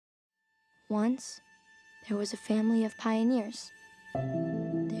Once, there was a family of pioneers.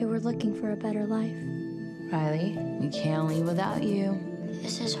 They were looking for a better life. Riley, we can't leave without you.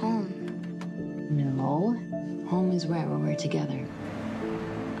 This is home. No, home is wherever we're together.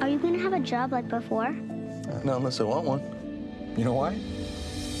 Are you gonna have a job like before? Not unless I want one. You know why?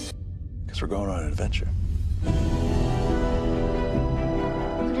 Because we're going on an adventure.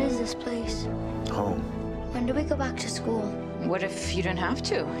 What is this place? Home. When do we go back to school? What if you don't have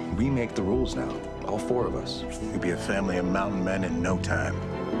to? We make the rules now. All four of us. We'll be a family of mountain men in no time.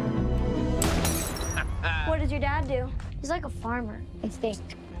 What does your dad do? He's like a farmer. And steak.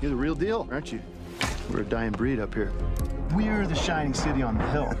 You're the real deal, aren't you? We're a dying breed up here. We're the shining city on the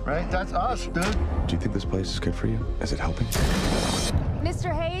hill, right? That's us, dude. Do you think this place is good for you? Is it helping?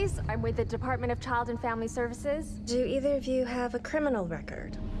 Mr. Hayes, I'm with the Department of Child and Family Services. Do either of you have a criminal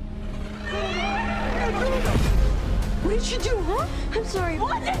record? What did you do, huh? I'm sorry.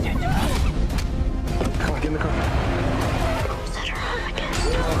 What did you do? Come on, get in the car. Set her up again.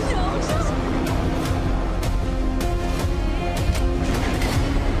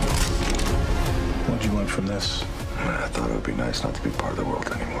 What'd you learn from this? I thought it would be nice not to be part of the world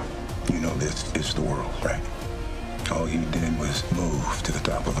anymore. You know this is the world, right? All you did was move to the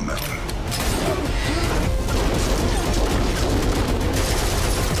top of a mountain.